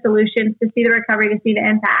see the solutions, to see the recovery, to see the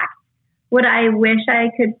impact. What I wish I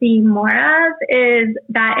could see more of is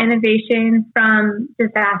that innovation from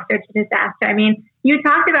disaster to disaster. I mean, you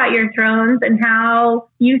talked about your drones and how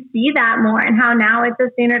you see that more and how now it's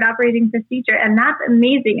a standard operating procedure. And that's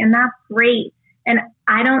amazing and that's great. And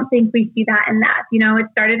I don't think we see that enough. You know, it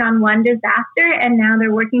started on one disaster and now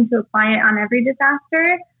they're working to apply it on every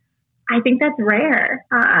disaster. I think that's rare.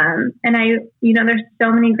 And there's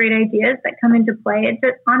so many great ideas that come into play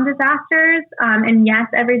on disasters. And yes,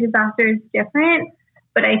 every disaster is different,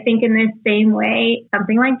 but I think in this same way,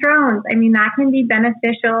 something like drones, I mean, that can be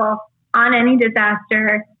beneficial on any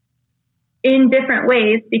disaster in different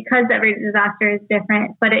ways because every disaster is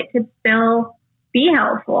different, but it could still be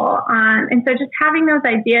helpful. And so just having those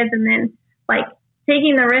ideas and then like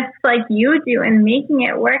taking the risks like you do and making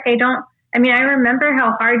it work. I remember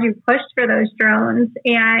how hard you pushed for those drones,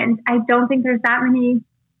 and I don't think there's as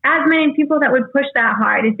many people that would push that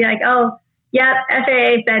hard. It'd be like, oh, yep,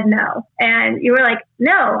 FAA said no. And you were like,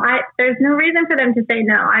 no, there's no reason for them to say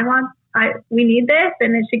no. We need this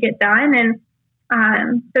and it should get done. And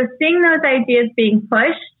so seeing those ideas being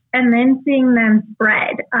pushed and then seeing them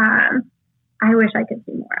spread, I wish I could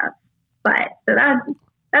see more of. But so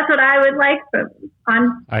that's what I would like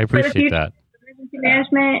I appreciate that. Emergency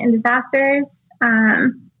management and disasters.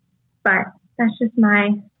 But that's just my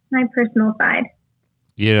personal side.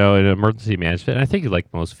 You know, in emergency management, I think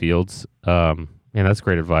like most fields, and that's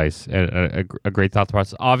great advice and a great thought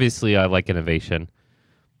process. Obviously, I like innovation.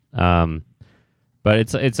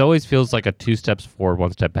 But it's always feels like a 2 steps forward,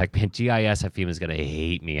 1 step back. Man, GIS, I feel is going to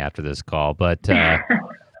hate me after this call. But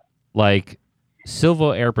like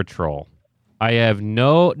Civil Air Patrol, I have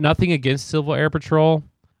nothing against Civil Air Patrol.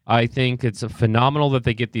 I think it's phenomenal that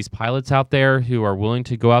they get these pilots out there who are willing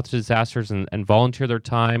to go out to disasters and volunteer their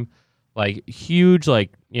time. Like huge,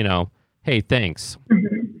 like, you know, hey, thanks.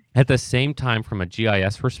 Mm-hmm. At the same time, from a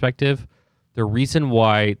GIS perspective, the reason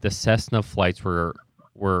why the Cessna flights were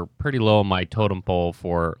pretty low on my totem pole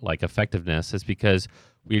for like effectiveness is because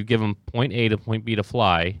we'd give them point A to point B to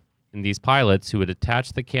fly, and these pilots who would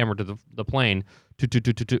attach the camera to the plane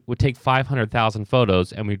would take 500,000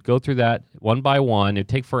 photos, and we'd go through that one by one. It'd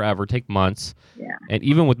take forever, take months, and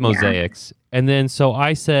even with mosaics. Yeah. And then so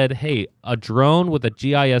I said, hey, a drone with a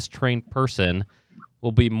GIS trained person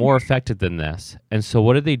will be more effective than this. And so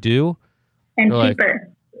what did they do? And they're cheaper.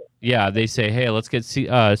 Yeah, they say, hey, let's get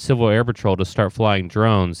Civil Air Patrol to start flying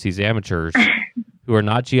drones, these amateurs who are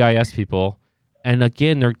not GIS people. And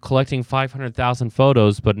again, they're collecting 500,000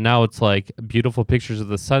 photos, but now it's like beautiful pictures of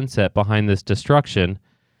the sunset behind this destruction.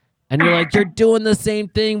 And you're like, you're doing the same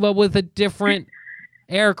thing, but with a different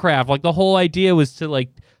aircraft. Like the whole idea was to like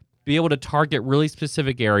be able to target really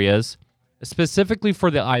specific areas, specifically for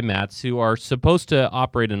the IMATs who are supposed to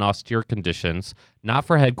operate in austere conditions, not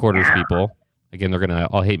for headquarters people. Again, they're going to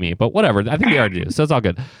all hate me, but whatever. I think they already do, so it's all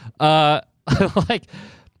good. Like,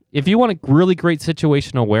 if you want a really great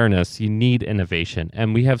situational awareness, you need innovation.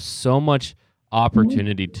 And we have so much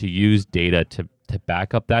opportunity to use data to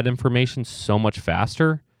back up that information so much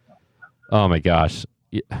faster. Oh, my gosh.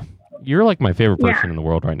 You're like my favorite person in the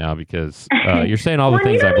world right now because you're saying all the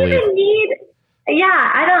things I believe.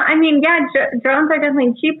 Drones are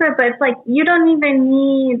definitely cheaper, but it's like you don't even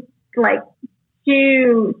need like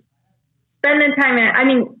to spend the time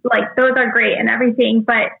those are great and everything,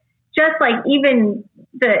 but just like even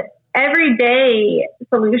the everyday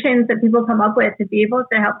solutions that people come up with to be able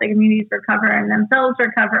to help the communities recover and themselves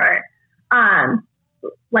recover,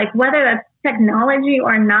 like whether that's technology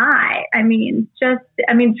or not.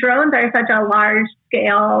 Drones are such a large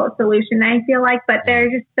scale solution, I feel like, but there are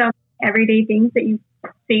just so many everyday things that you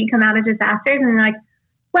see come out of disasters and you're like,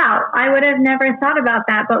 wow, I would have never thought about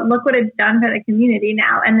that, but look what it's done for the community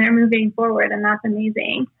now, and they're moving forward, and that's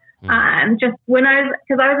amazing. Just when I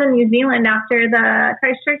was in New Zealand after the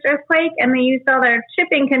Christchurch earthquake, and they used all their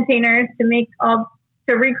shipping containers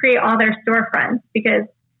to recreate all their storefronts because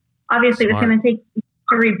obviously it was going to take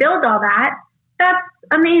to rebuild all that. That's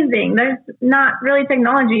amazing. There's not really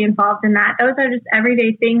technology involved in that. Those are just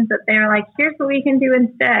everyday things that they're like, here's what we can do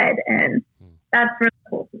instead, and that's really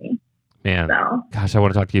cool to me. Man, gosh, I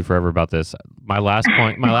want to talk to you forever about this. My last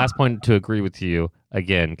point to agree with you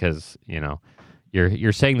again, because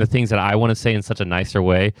you're saying the things that I want to say in such a nicer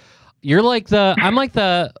way. I'm like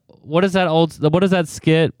the what is that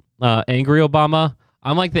skit? Angry Obama.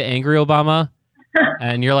 I'm like the angry Obama,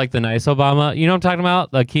 and you're like the nice Obama. You know what I'm talking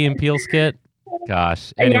about? The Key and Peele skit.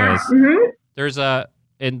 Gosh. Anyways, there's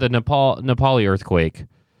in the Nepali earthquake,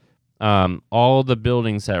 all the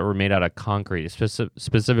buildings that were made out of concrete,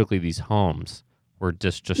 specifically these homes, were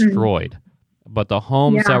just destroyed. But the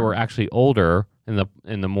homes that were actually older in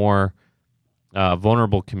the more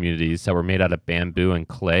vulnerable communities that were made out of bamboo and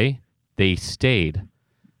clay, they stayed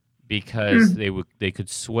because they could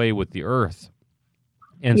sway with the earth.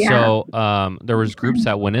 And so there was groups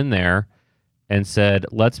that went in there and said,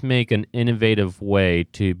 let's make an innovative way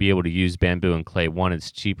to be able to use bamboo and clay. One, it's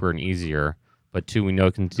cheaper and easier, but two, we know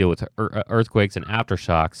it can deal with earthquakes and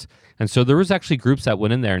aftershocks. And so there was actually groups that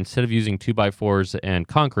went in there, instead of using 2x4s and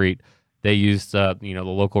concrete, they used the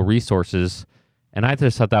local resources. And I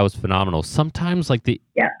just thought that was phenomenal. Sometimes like the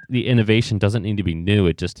innovation doesn't need to be new.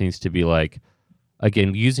 It just needs to be like,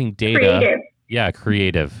 again, using data. Creative. Yeah,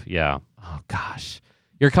 creative. Yeah. Oh, gosh.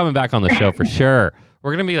 You're coming back on the show for sure.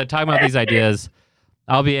 We're going to be talking about these ideas.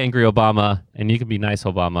 I'll be angry Obama, and you can be nice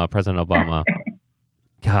Obama, President Obama.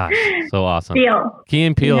 Gosh, so awesome. Key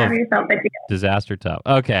and Peele, Disaster Tough.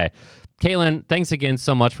 Okay. Caitlin, thanks again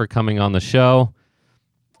so much for coming on the show.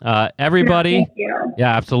 Everybody. Thank you.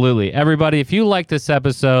 Yeah, absolutely. Everybody, if you liked this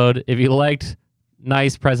episode, if you liked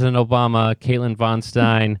nice President Obama, Caitlin Von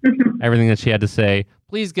Stein, everything that she had to say,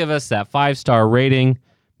 please give us that 5-star rating.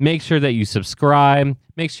 Make sure that you subscribe.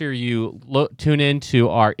 Make sure you tune in to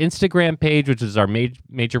our Instagram page, which is our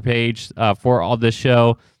major page for all this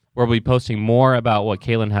show, where we'll be posting more about what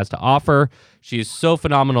Caitlin has to offer. She is so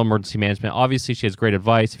phenomenal in emergency management. Obviously, she has great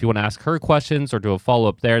advice. If you want to ask her questions or do a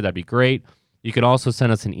follow-up there, that'd be great. You can also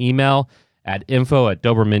send us an email at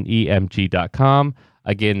info@dobermanemg.com.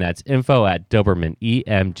 Again, that's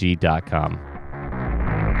info@dobermanemg.com.